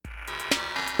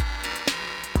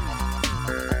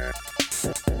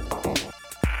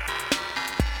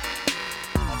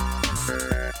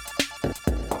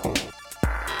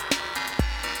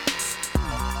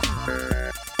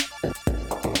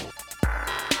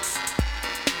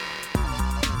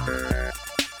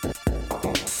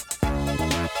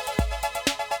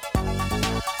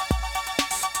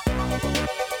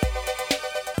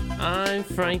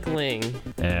Frank Ling.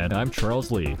 And I'm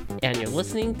Charles Lee. And you're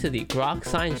listening to the Groks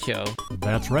Science Show.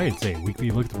 That's right, it's a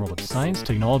weekly look at the world of science,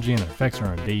 technology, and their effects on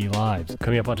our daily lives.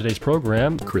 Coming up on today's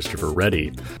program, Christopher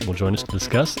Reddy will join us to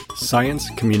discuss science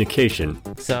communication.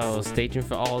 So stay tuned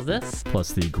for all of this.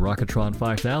 Plus the Grokatron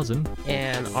 5000.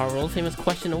 And our world-famous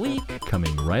question a week.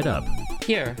 Coming right up.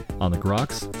 Here. On the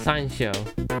Groks Science Show.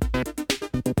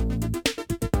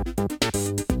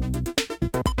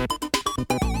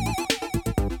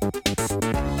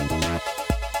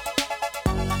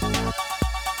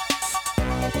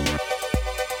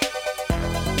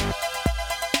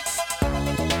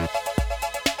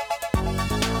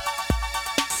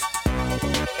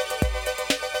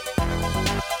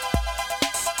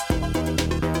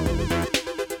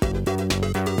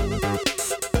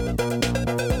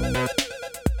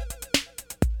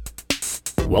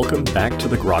 Welcome back to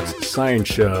the Groks Science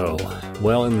Show.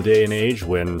 Well, in the day and age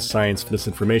when science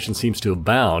misinformation seems to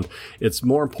abound, it's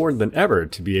more important than ever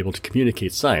to be able to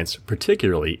communicate science,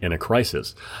 particularly in a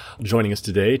crisis. Joining us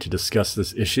today to discuss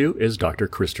this issue is Dr.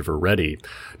 Christopher Reddy.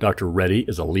 Dr. Reddy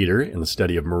is a leader in the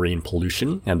study of marine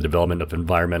pollution and the development of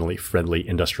environmentally friendly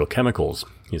industrial chemicals.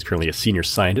 He's currently a senior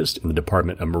scientist in the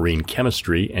Department of Marine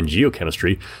Chemistry and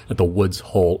Geochemistry at the Woods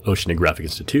Hole Oceanographic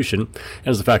Institution and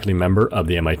is a faculty member of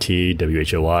the MIT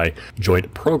WHOI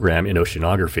Joint Program in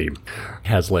Oceanography. He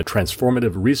has led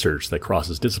transformative research that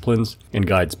crosses disciplines and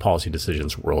guides policy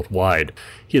decisions worldwide.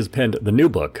 He has penned the new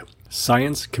book,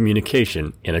 Science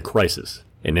Communication in a Crisis,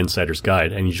 an Insider's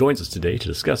Guide, and he joins us today to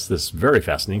discuss this very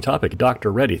fascinating topic.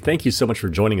 Dr. Reddy, thank you so much for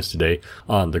joining us today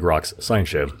on the Groks Science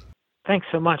Show. Thanks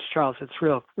so much, Charles. It's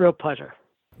real pleasure.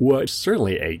 Well, it's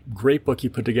certainly a great book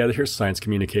you put together here, Science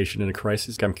Communication in a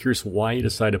Crisis. I'm curious why you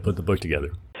decided to put the book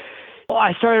together. Well,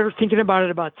 I started thinking about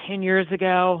it about 10 years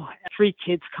ago. 3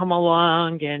 kids come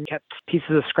along and kept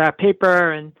pieces of scrap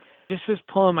paper and just was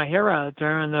pulling my hair out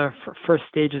during the first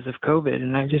stages of COVID.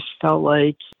 And I just felt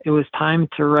like it was time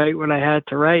to write what I had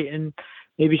to write and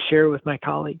maybe share it with my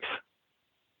colleagues.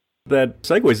 That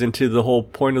segues into the whole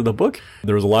point of the book.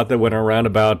 There was a lot that went around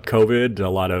about COVID, a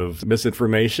lot of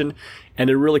misinformation, and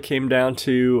it really came down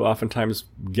to oftentimes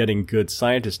getting good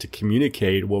scientists to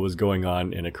communicate what was going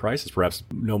on in a crisis, perhaps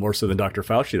no more so than Dr.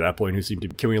 Fauci at that point, who seemed to...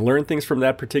 Can we learn things from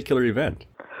that particular event?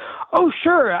 Oh,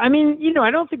 sure. I mean, I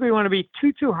don't think we want to be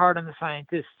too hard on the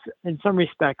scientists in some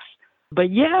respects.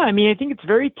 But yeah, I mean, I think it's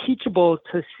very teachable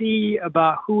to see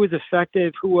about who was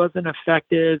effective, who wasn't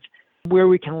effective, where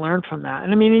we can learn from that.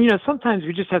 And I mean, sometimes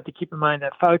we just have to keep in mind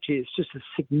that Fauci is just a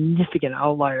significant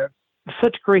outlier,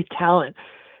 such great talent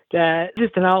that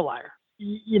just an outlier.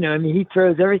 I mean, he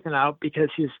throws everything out because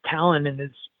his talent and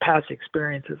his past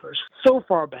experiences are so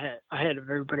far ahead of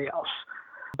everybody else.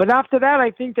 But after that, I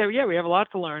think that, we have a lot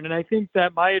to learn. And I think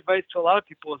that my advice to a lot of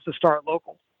people is to start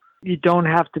local. You don't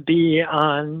have to be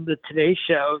on the Today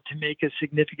Show to make a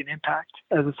significant impact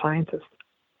as a scientist.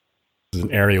 This is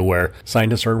an area where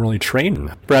scientists aren't really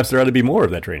trained. Perhaps there ought to be more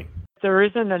of that training. There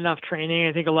isn't enough training.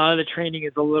 I think a lot of the training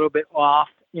is a little bit off.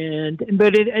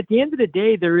 But at the end of the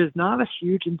day, there is not a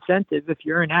huge incentive if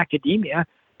you're in academia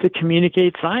to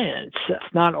communicate science.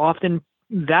 It's not often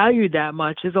valued that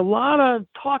much. There's a lot of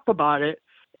talk about it.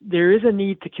 There is a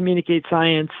need to communicate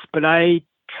science, but I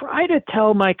try to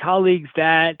tell my colleagues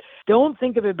that don't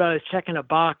think of it about as checking a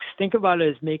box. Think about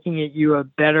it as making you a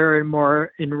better and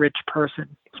more enriched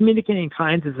person. Communicating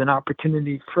science is an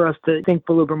opportunity for us to think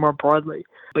a little bit more broadly.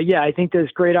 But yeah, I think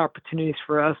there's great opportunities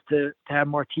for us to have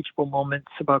more teachable moments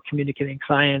about communicating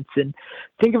science and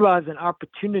think about it as an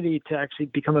opportunity to actually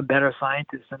become a better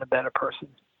scientist and a better person.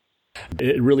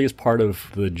 It really is part of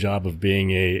the job of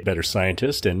being a better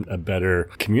scientist and a better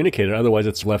communicator. Otherwise,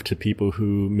 it's left to people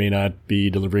who may not be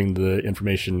delivering the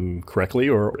information correctly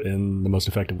or in the most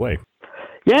effective way.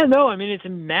 Yeah, no, I mean, it's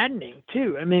maddening,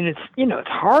 too. I mean, it's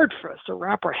hard for us to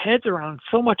wrap our heads around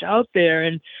so much out there.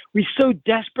 And we so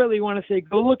desperately want to say,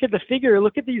 go look at the figure,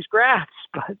 look at these graphs.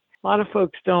 But a lot of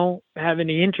folks don't have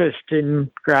any interest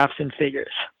in graphs and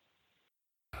figures.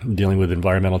 Dealing with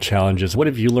environmental challenges. What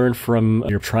have you learned from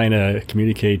your trying to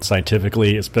communicate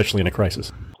scientifically, especially in a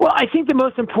crisis? Well, I think the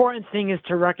most important thing is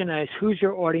to recognize who's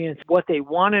your audience, what they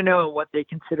want to know, and what they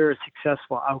consider a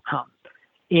successful outcome.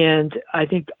 And I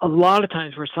think a lot of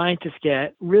times where scientists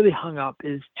get really hung up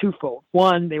is twofold.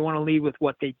 One, they want to lead with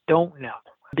what they don't know,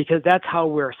 because that's how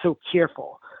we're so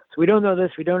careful. So we don't know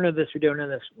this, we don't know this, we don't know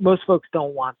this. Most folks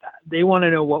don't want that. They want to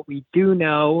know what we do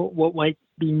know, what might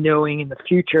be knowing in the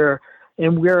future,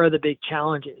 and where are the big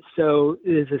challenges. So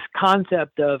there's this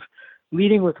concept of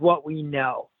leading with what we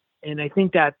know. And I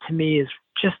think that, to me, is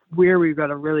just where we've got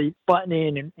to really button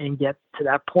in and get to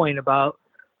that point about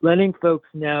letting folks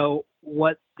know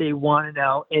what they want to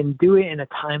know and do it in a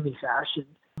timely fashion.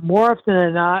 More often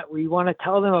than not, we want to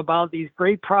tell them about these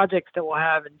great projects that we'll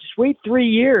have and just wait 3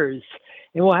 years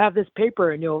and we'll have this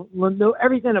paper and you'll know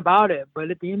everything about it.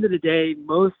 But at the end of the day,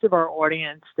 most of our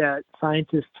audience that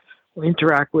scientists will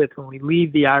interact with when we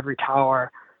leave the ivory tower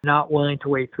are not willing to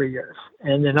wait 3 years.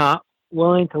 And they're not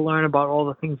willing to learn about all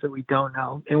the things that we don't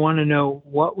know. They want to know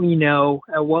what we know,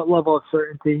 at what level of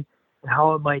certainty, and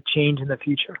how it might change in the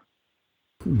future.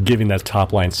 Giving that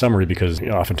top line summary, because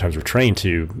oftentimes we're trained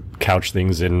to couch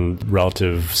things in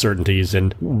relative certainties,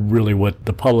 and really what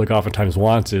the public oftentimes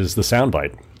wants is the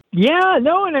soundbite. Yeah,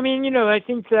 no, and I mean, I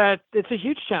think that it's a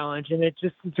huge challenge, and it's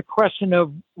a question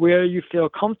of where you feel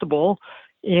comfortable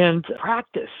and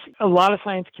practice. A lot of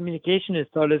science communication is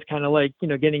thought as kind of like,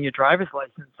 getting your driver's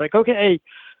license. Like, okay,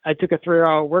 I took a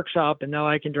 3-hour workshop and now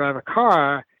I can drive a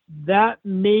car. That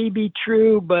may be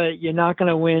true, but you're not going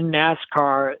to win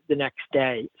NASCAR the next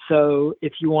day. So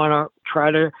if you want to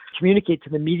try to communicate to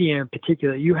the media in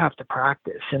particular, you have to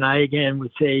practice. And I, again,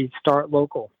 would say start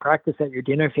local. Practice at your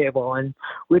dinner table and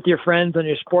with your friends on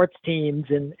your sports teams.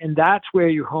 And that's where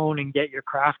you hone and get your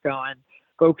craft going.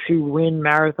 Folks who win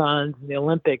marathons and the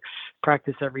Olympics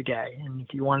practice every day. And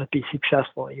if you want to be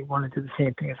successful, you want to do the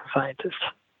same thing as a scientist.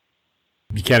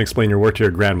 You can't explain your work to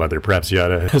your grandmother. Perhaps you ought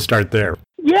to start there.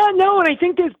 Yeah, no, and I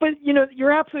think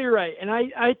you're absolutely right. And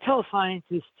I tell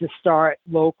scientists to start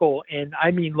local, and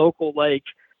I mean local like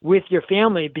with your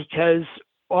family, because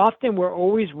often we're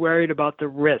always worried about the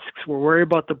risks. We're worried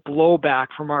about the blowback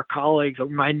from our colleagues.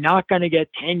 Am I not going to get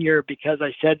tenure because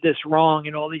I said this wrong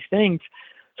and all these things?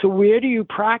 So where do you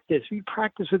practice? You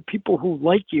practice with people who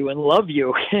like you and love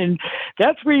you. And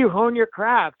that's where you hone your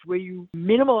craft, where you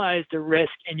minimize the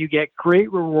risk and you get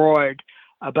great reward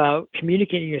about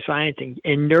communicating your science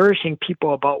and nourishing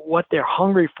people about what they're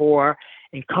hungry for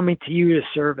and coming to you to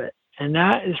serve it. And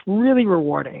that is really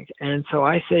rewarding. And so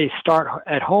I say start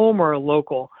at home or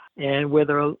local, and where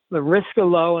the risks are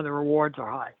low and the rewards are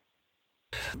high.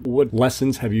 What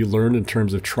lessons have you learned in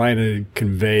terms of trying to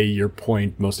convey your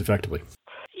point most effectively?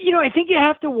 I think you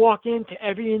have to walk into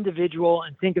every individual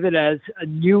and think of it as a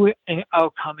new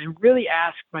outcome and really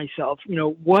ask myself,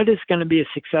 what is going to be a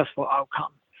successful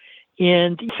outcome?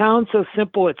 And it sounds so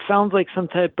simple. It sounds like some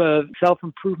type of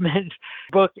self-improvement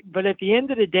book. But at the end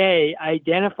of the day,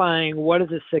 identifying what is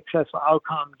a successful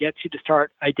outcome gets you to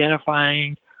start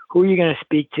identifying who you're going to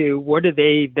speak to, what do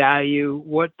they value,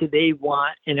 what do they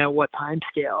want, and at what time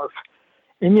scales.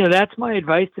 And, that's my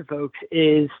advice to folks,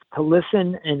 is to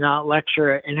listen and not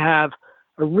lecture and have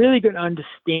a really good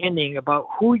understanding about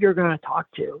who you're going to talk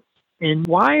to and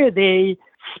why are they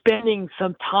spending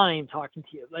some time talking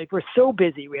to you. Like, we're so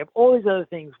busy. We have all these other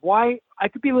things. Why? I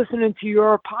could be listening to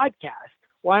your podcast.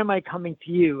 Why am I coming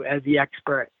to you as the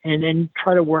expert? And then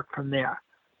try to work from there.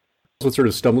 What sort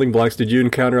of stumbling blocks did you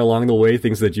encounter along the way?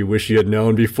 Things that you wish you had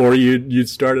known before you'd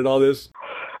started all this?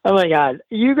 Oh my God.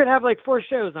 You could have like 4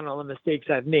 shows on all the mistakes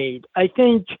I've made. I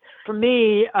think for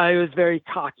me, I was very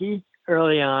cocky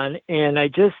early on, and I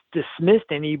just dismissed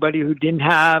anybody who didn't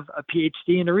have a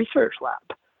PhD in a research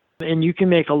lab. And you can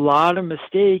make a lot of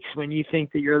mistakes when you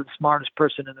think that you're the smartest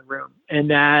person in the room.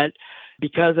 And that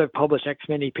because I've published X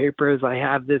many papers, I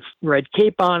have this red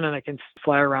cape on and I can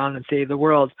fly around and save the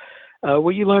world.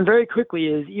 What you learn very quickly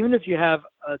is even if you have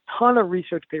a ton of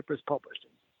research papers published,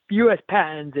 U.S.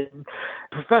 patents and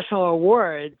professional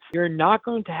awards, you're not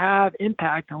going to have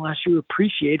impact unless you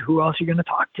appreciate who else you're going to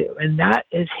talk to. And that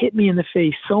has hit me in the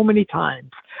face so many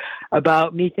times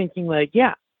about me thinking like,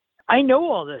 yeah, I know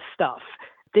all this stuff.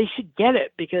 They should get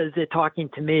it because they're talking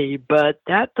to me, but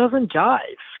that doesn't jive.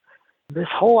 This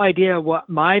whole idea of what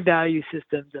my value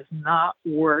system does not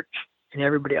work in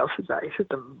everybody else's value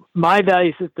system. My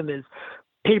value system is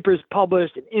papers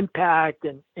published and impact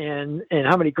and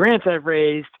how many grants I've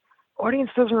raised.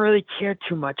 Audience doesn't really care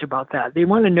too much about that. They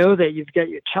want to know that you've got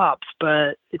your chops,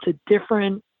 but it's a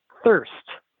different thirst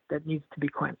that needs to be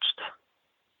quenched.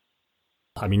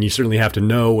 I mean, you certainly have to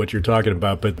know what you're talking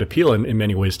about, but appeal in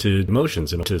many ways to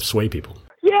emotions and to sway people.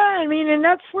 Yeah, I mean, and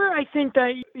that's where I think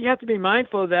that you have to be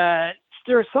mindful that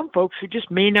there are some folks who just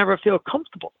may never feel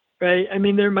comfortable, right? I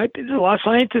mean, there's a lot of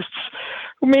scientists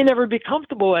who may never be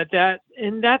comfortable at that,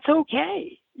 and that's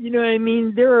okay. I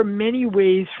mean, there are many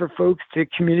ways for folks to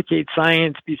communicate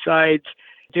science besides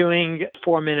doing a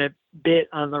 4-minute bit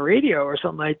on the radio or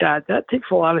something like that. That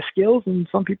takes a lot of skills, and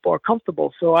some people are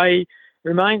comfortable. So I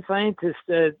remind scientists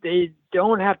that they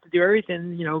don't have to do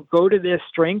everything, go to their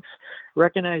strengths,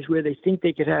 recognize where they think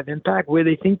they could have impact, where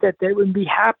they think that they would be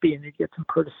happy and they get some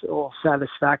personal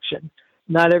satisfaction.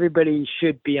 Not everybody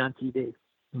should be on TV,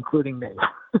 including me.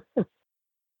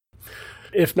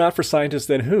 If not for scientists,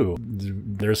 then who?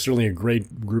 There's certainly a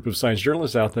great group of science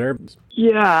journalists out there.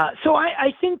 Yeah. So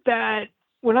I think that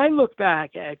when I look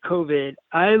back at COVID,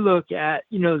 I look at,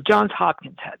 Johns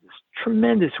Hopkins had this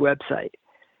tremendous website.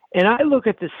 And I look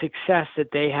at the success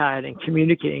that they had in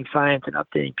communicating science and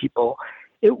updating people.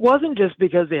 It wasn't just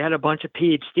because they had a bunch of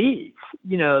PhDs.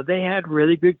 They had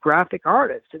really good graphic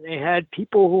artists, and they had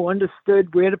people who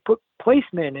understood where to put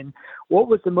placement and what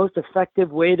was the most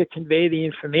effective way to convey the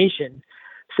information.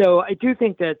 So I do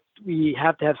think that we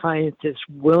have to have scientists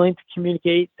willing to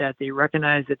communicate, that they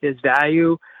recognize that there's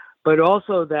value, but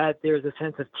also that there's a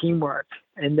sense of teamwork,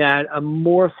 and that a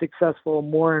more successful,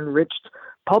 more enriched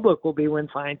public will be when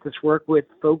scientists work with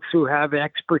folks who have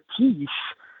expertise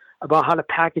about how to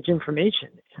package information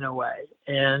in a way.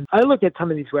 And I look at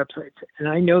some of these websites, and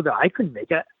I know that I couldn't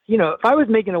make it. If I was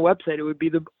making a website, it would be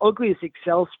the ugliest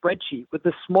Excel spreadsheet with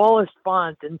the smallest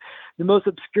font and the most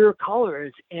obscure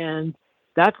colors, and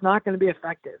that's not going to be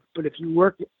effective. But if you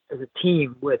work as a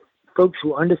team with folks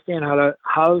who understand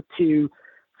how to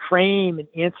frame and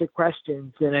answer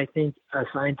questions, then I think a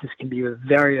scientist can be a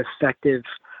very effective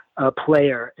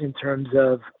player in terms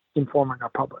of informing our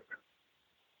public.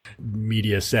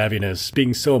 Media savviness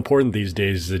being so important these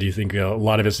days, do you think a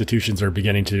lot of institutions are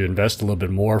beginning to invest a little bit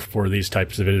more for these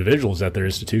types of individuals at their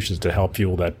institutions to help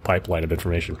fuel that pipeline of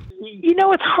information?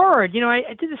 It's hard.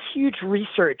 I did this huge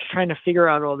research trying to figure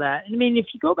out all that. I mean, if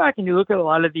you go back and you look at a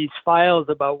lot of these files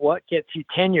about what gets you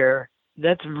tenure,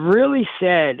 that's really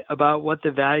said about what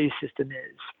the value system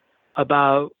is,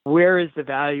 about where is the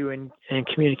value in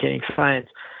communicating science.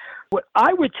 What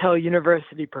I would tell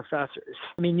university professors,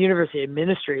 university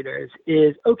administrators,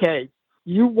 is, okay,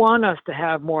 you want us to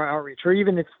have more outreach, or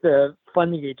even if it's the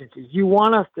funding agencies, you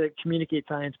want us to communicate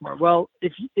science more. Well,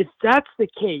 if that's the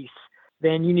case,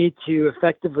 then you need to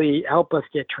effectively help us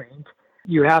get trained.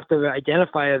 You have to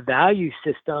identify a value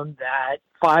system that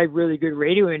 5 really good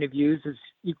radio interviews is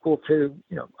equal to,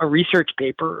 a research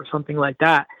paper or something like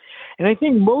that. And I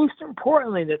think most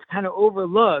importantly, that's kind of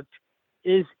overlooked,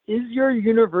 is your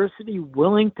university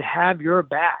willing to have your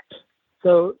back?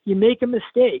 So you make a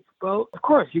mistake. Well, of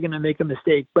course you're going to make a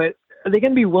mistake, but are they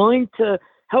going to be willing to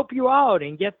help you out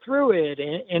and get through it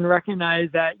and recognize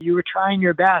that you were trying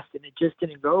your best and it just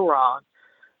didn't go wrong?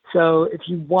 So if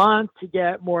you want to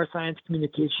get more science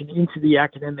communication into the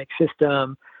academic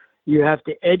system, you have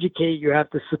to educate, you have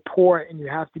to support, and you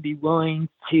have to be willing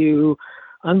to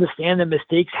understand that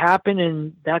mistakes happen,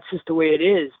 and that's just the way it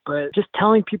is. But just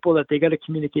telling people that they got to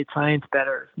communicate science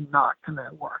better is not going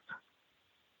to work.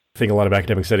 I think a lot of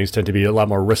academic settings tend to be a lot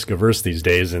more risk averse these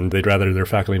days, and they'd rather their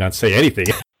faculty not say anything.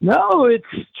 No, it's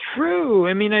true.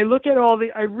 I look at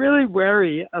I really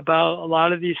worry about a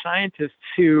lot of these scientists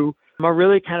who are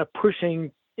really kind of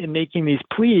pushing and making these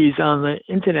pleas on the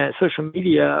internet, social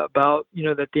media about,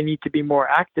 that they need to be more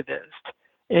activist.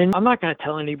 And I'm not going to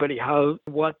tell anybody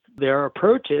what their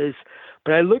approach is,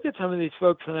 but I look at some of these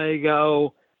folks and I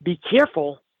go, be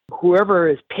careful. Whoever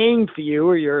is paying for you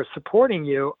or you're supporting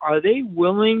you, are they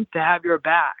willing to have your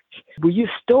back? Will you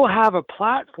still have a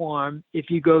platform if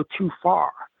you go too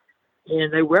far?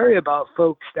 And I worry about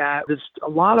folks that there's a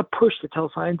lot of push to tell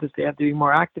scientists they have to be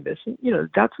more activists. And,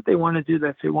 that's what they want to do,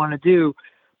 that's what they want to do.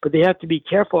 But they have to be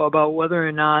careful about whether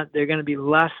or not they're going to be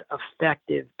less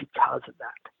effective because of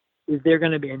that. Is there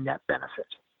going to be a net benefit?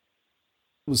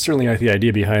 Well, certainly the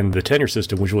idea behind the tenure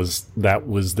system, which was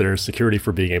their security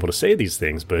for being able to say these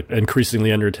things, but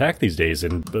increasingly under attack these days.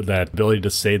 And that ability to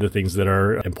say the things that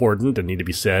are important and need to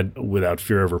be said without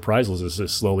fear of reprisals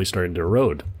is slowly starting to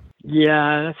erode.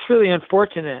 Yeah, that's really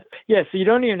unfortunate. Yeah, so you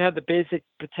don't even have the basic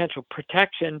potential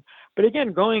protection. But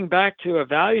again, going back to a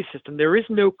value system, there is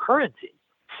no currency.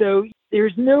 So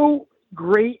there's no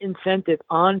great incentive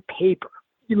on paper.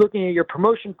 You're looking at your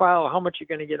promotion file, how much you're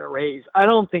going to get a raise. I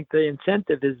don't think the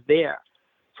incentive is there.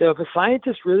 So if a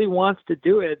scientist really wants to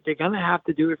do it, they're going to have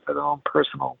to do it for their own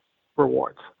personal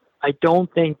rewards. I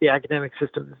don't think the academic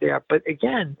system is there. But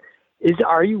again,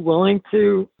 are you willing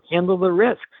to handle the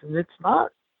risks? And it's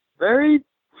not very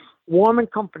warm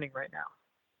and comforting right now.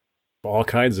 All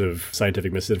kinds of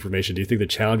scientific misinformation. Do you think the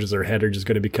challenges ahead are just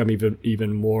going to become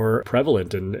even more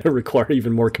prevalent and require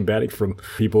even more combating from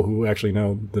people who actually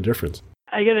know the difference?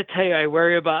 I got to tell you,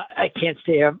 I can't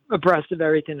stay abreast of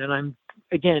everything, and I'm,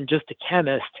 again, just a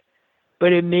chemist,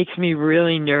 but it makes me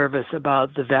really nervous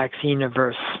about the vaccine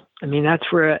averse.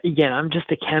 That's where, again, I'm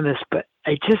just a chemist, but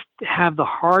I just have the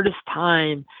hardest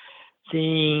time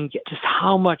seeing just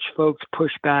how much folks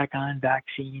push back on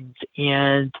vaccines.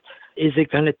 And is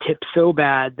it going to tip so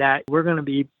bad that we're going to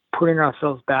be putting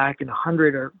ourselves back in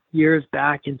 100 years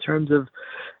back in terms of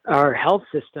our health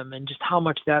system and just how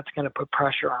much that's going to put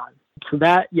pressure on? So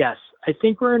that, yes, I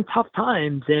think we're in tough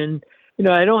times. And,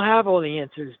 I don't have all the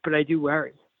answers, but I do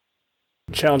worry.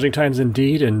 Challenging times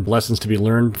indeed, and lessons to be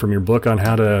learned from your book on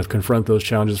how to confront those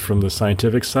challenges from the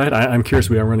scientific side. I'm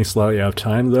curious, we are running slightly out of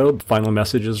time, though. Final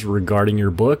messages regarding your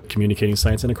book, Communicating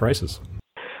Science in a Crisis.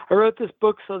 I wrote this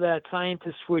book so that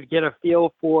scientists would get a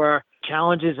feel for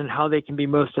challenges and how they can be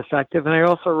most effective. And I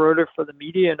also wrote it for the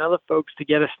media and other folks to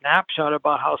get a snapshot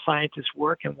about how scientists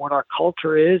work and what our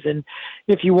culture is. And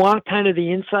if you want kind of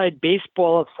the inside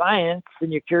baseball of science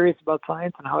and you're curious about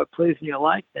science and how it plays in your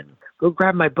life, then go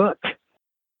grab my book.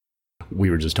 We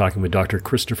were just talking with Dr.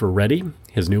 Christopher Reddy,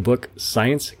 his new book,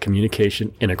 Science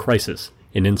Communication in a Crisis,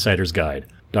 An Insider's Guide.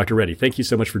 Dr. Reddy, thank you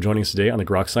so much for joining us today on the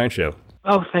Groks Science Show.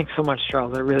 Oh, thanks so much,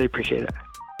 Charles. I really appreciate it.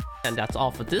 And that's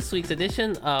all for this week's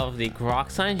edition of the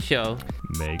Groks Science Show.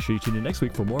 Make sure you tune in next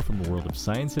week for more from the world of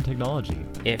science and technology.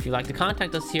 If you'd like to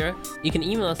contact us here, you can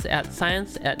email us at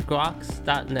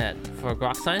science@groks.net. For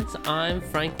Groks Science, I'm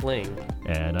Frank Ling.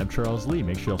 And I'm Charles Lee.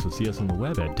 Make sure you also see us on the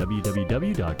web at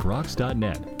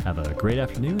www.groks.net. Have a great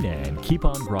afternoon and keep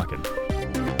on grokking.